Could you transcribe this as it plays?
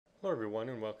Hello everyone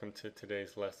and welcome to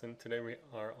today's lesson. Today we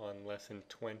are on lesson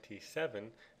 27 and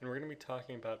we're going to be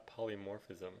talking about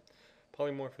polymorphism.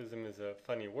 Polymorphism is a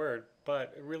funny word,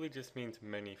 but it really just means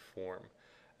many form.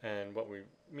 And what we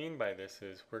mean by this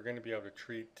is we're going to be able to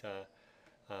treat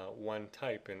one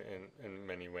type in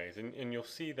many ways. And you'll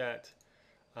see that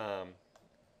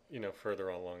further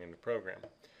along in the program.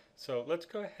 So let's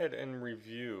go ahead and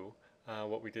review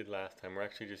what we did last time. We're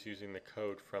actually just using the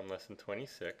code from lesson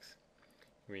 26.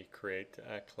 We create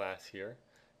a class here.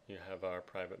 You have our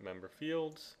private member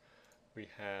fields, we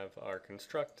have our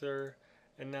constructor,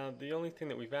 and now the only thing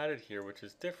that we've added here which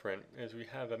is different is we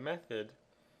have a method,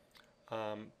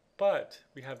 but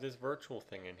we have this virtual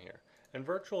thing in here. And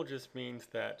virtual just means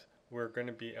that we're going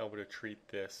to be able to treat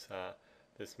this,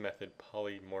 this method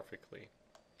polymorphically.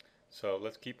 So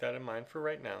let's keep that in mind for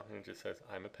right now, and it just says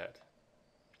I'm a pet.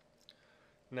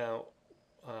 Now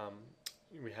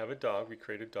we have a dog. We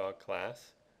create a dog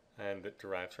class and it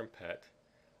derives from pet.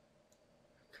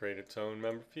 Create its own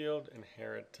member field,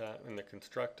 inherit in the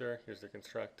constructor. Here's the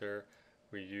constructor.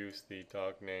 We use the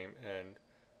dog name and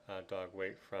dog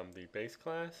weight from the base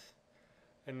class.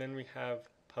 And then we have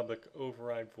public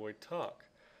override void talk.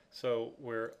 So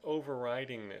we're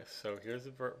overriding this. So here's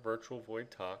the virtual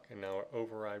void talk, and now our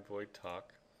override void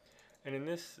talk. And in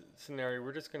this scenario,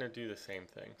 we're just going to do the same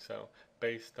thing. So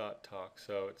base.talk.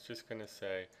 So it's just going to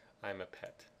say I'm a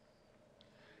pet.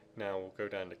 Now we'll go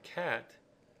down to cat,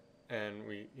 and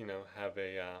we have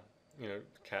a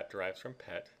cat derives from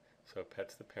pet. So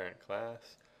pet's the parent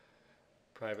class.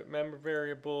 Private member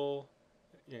variable.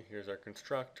 Here's our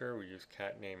constructor. We use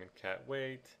cat name and cat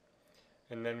weight.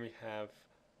 And then we have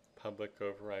public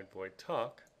override void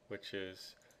talk, which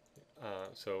is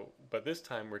but this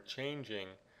time we're changing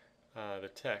the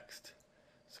text,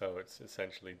 so it's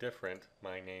essentially different.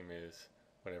 My name is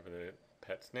whatever the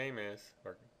pet's name is,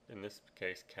 or in this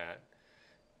case cat,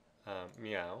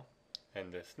 meow,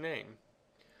 and this name.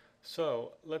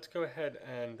 So let's go ahead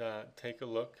and take a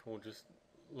look. We'll just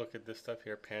look at this stuff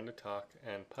here, panda talk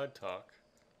and pud talk.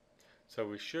 So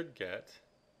we should get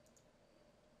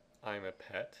I'm a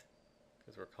pet,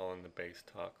 because we're calling the base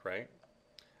talk, right?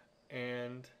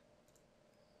 And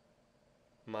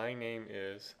my name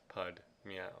is Pud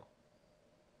Meow.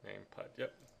 Name Pud,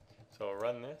 yep. So I'll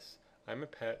run this. I'm a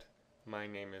pet. My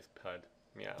name is Pud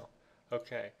Meow.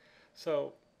 Okay,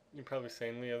 so you're probably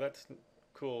saying, Leo, that's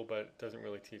cool, but it doesn't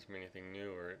really teach me anything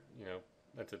new, or,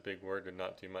 that's a big word to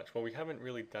not do much. Well, we haven't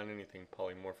really done anything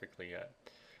polymorphically yet.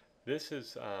 This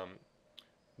is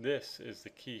the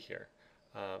key here.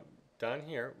 Down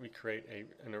here, we create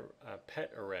a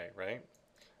pet array, right,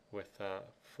 with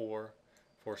four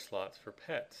slots for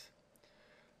pets.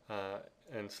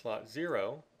 And slot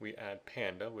 0, we add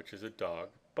panda, which is a dog,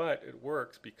 but it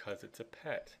works because it's a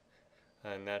pet.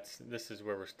 And this is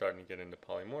where we're starting to get into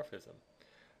polymorphism.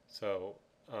 So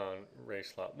on array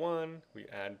slot 1, we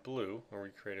add blue, or we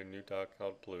create a new dog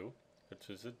called blue, which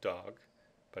is a dog,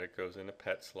 but it goes in a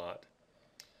pet slot.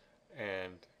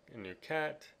 And a new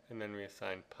cat, and then we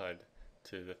assign pud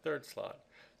to the third slot.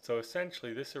 So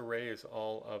essentially this array is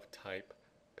all of type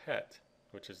pet,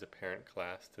 which is the parent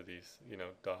class to these,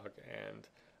 dog and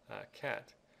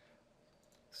cat.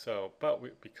 So,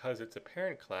 but because it's a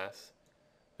parent class,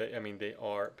 they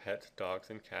are pets. Dogs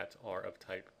and cats are of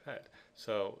type pet.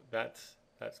 So that's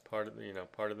part of the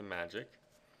part of the magic.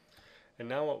 And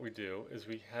now what we do is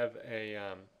we have a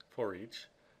for each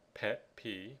pet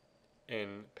p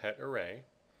in pet array.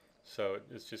 So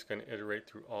it's just going to iterate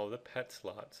through all the pet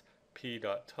slots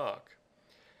p.talk.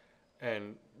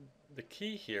 And the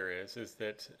key here is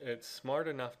that it's smart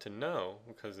enough to know,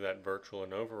 because of that virtual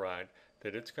and override,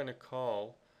 that it's going to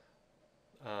call,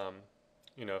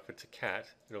 if it's a cat,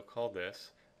 it'll call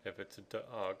this. If it's a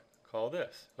dog, call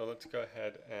this. So let's go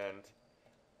ahead and,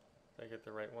 did I get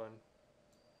the right one?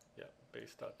 Yeah,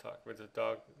 base.talk. If it's a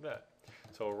dog, that.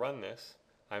 So we'll run this.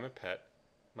 I'm a pet.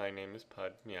 My name is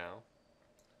Pud Meow.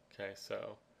 Okay,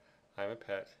 so I'm a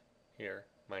pet. Here,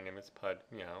 my name is Pud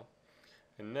Meow.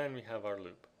 And then we have our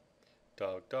loop.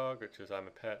 Dog, dog, which is I'm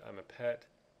a pet.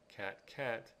 Cat,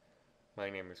 cat. My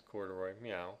name is Corduroy,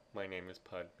 meow. My name is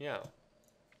Pud, meow.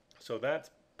 So that's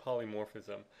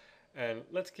polymorphism. And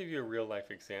let's give you a real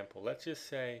life example. Let's just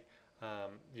say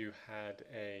you had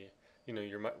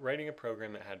you're writing a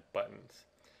program that had buttons.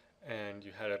 And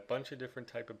you had a bunch of different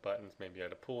type of buttons. Maybe you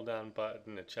had a pull down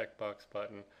button, a checkbox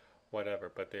button,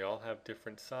 whatever. But they all have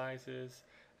different sizes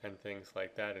and things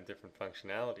like that, and different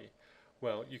functionality.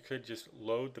 Well, you could just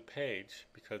load the page,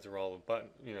 because they're all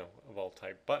of all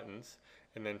type buttons,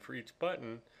 and then for each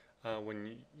button, when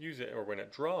you use it, or when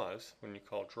it draws, when you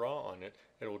call draw on it,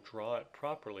 it will draw it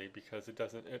properly, because it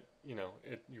doesn't,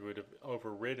 you would have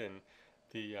overridden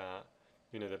the,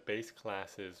 the base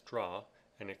class's draw,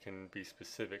 and it can be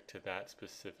specific to that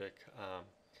specific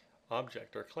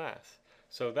object or class.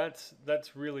 So that's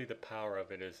really the power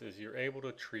of it, is you're able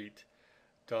to treat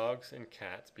dogs and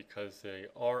cats, because they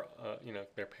are,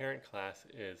 their parent class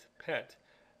is pet,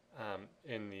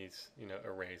 in these,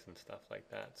 arrays and stuff like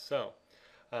that. So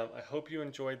I hope you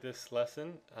enjoyed this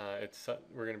lesson.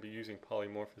 We're going to be using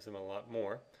polymorphism a lot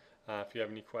more. If you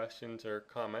have any questions or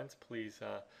comments, please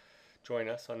join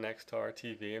us on Next to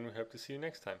RTV, and we hope to see you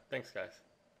next time. Thanks, guys.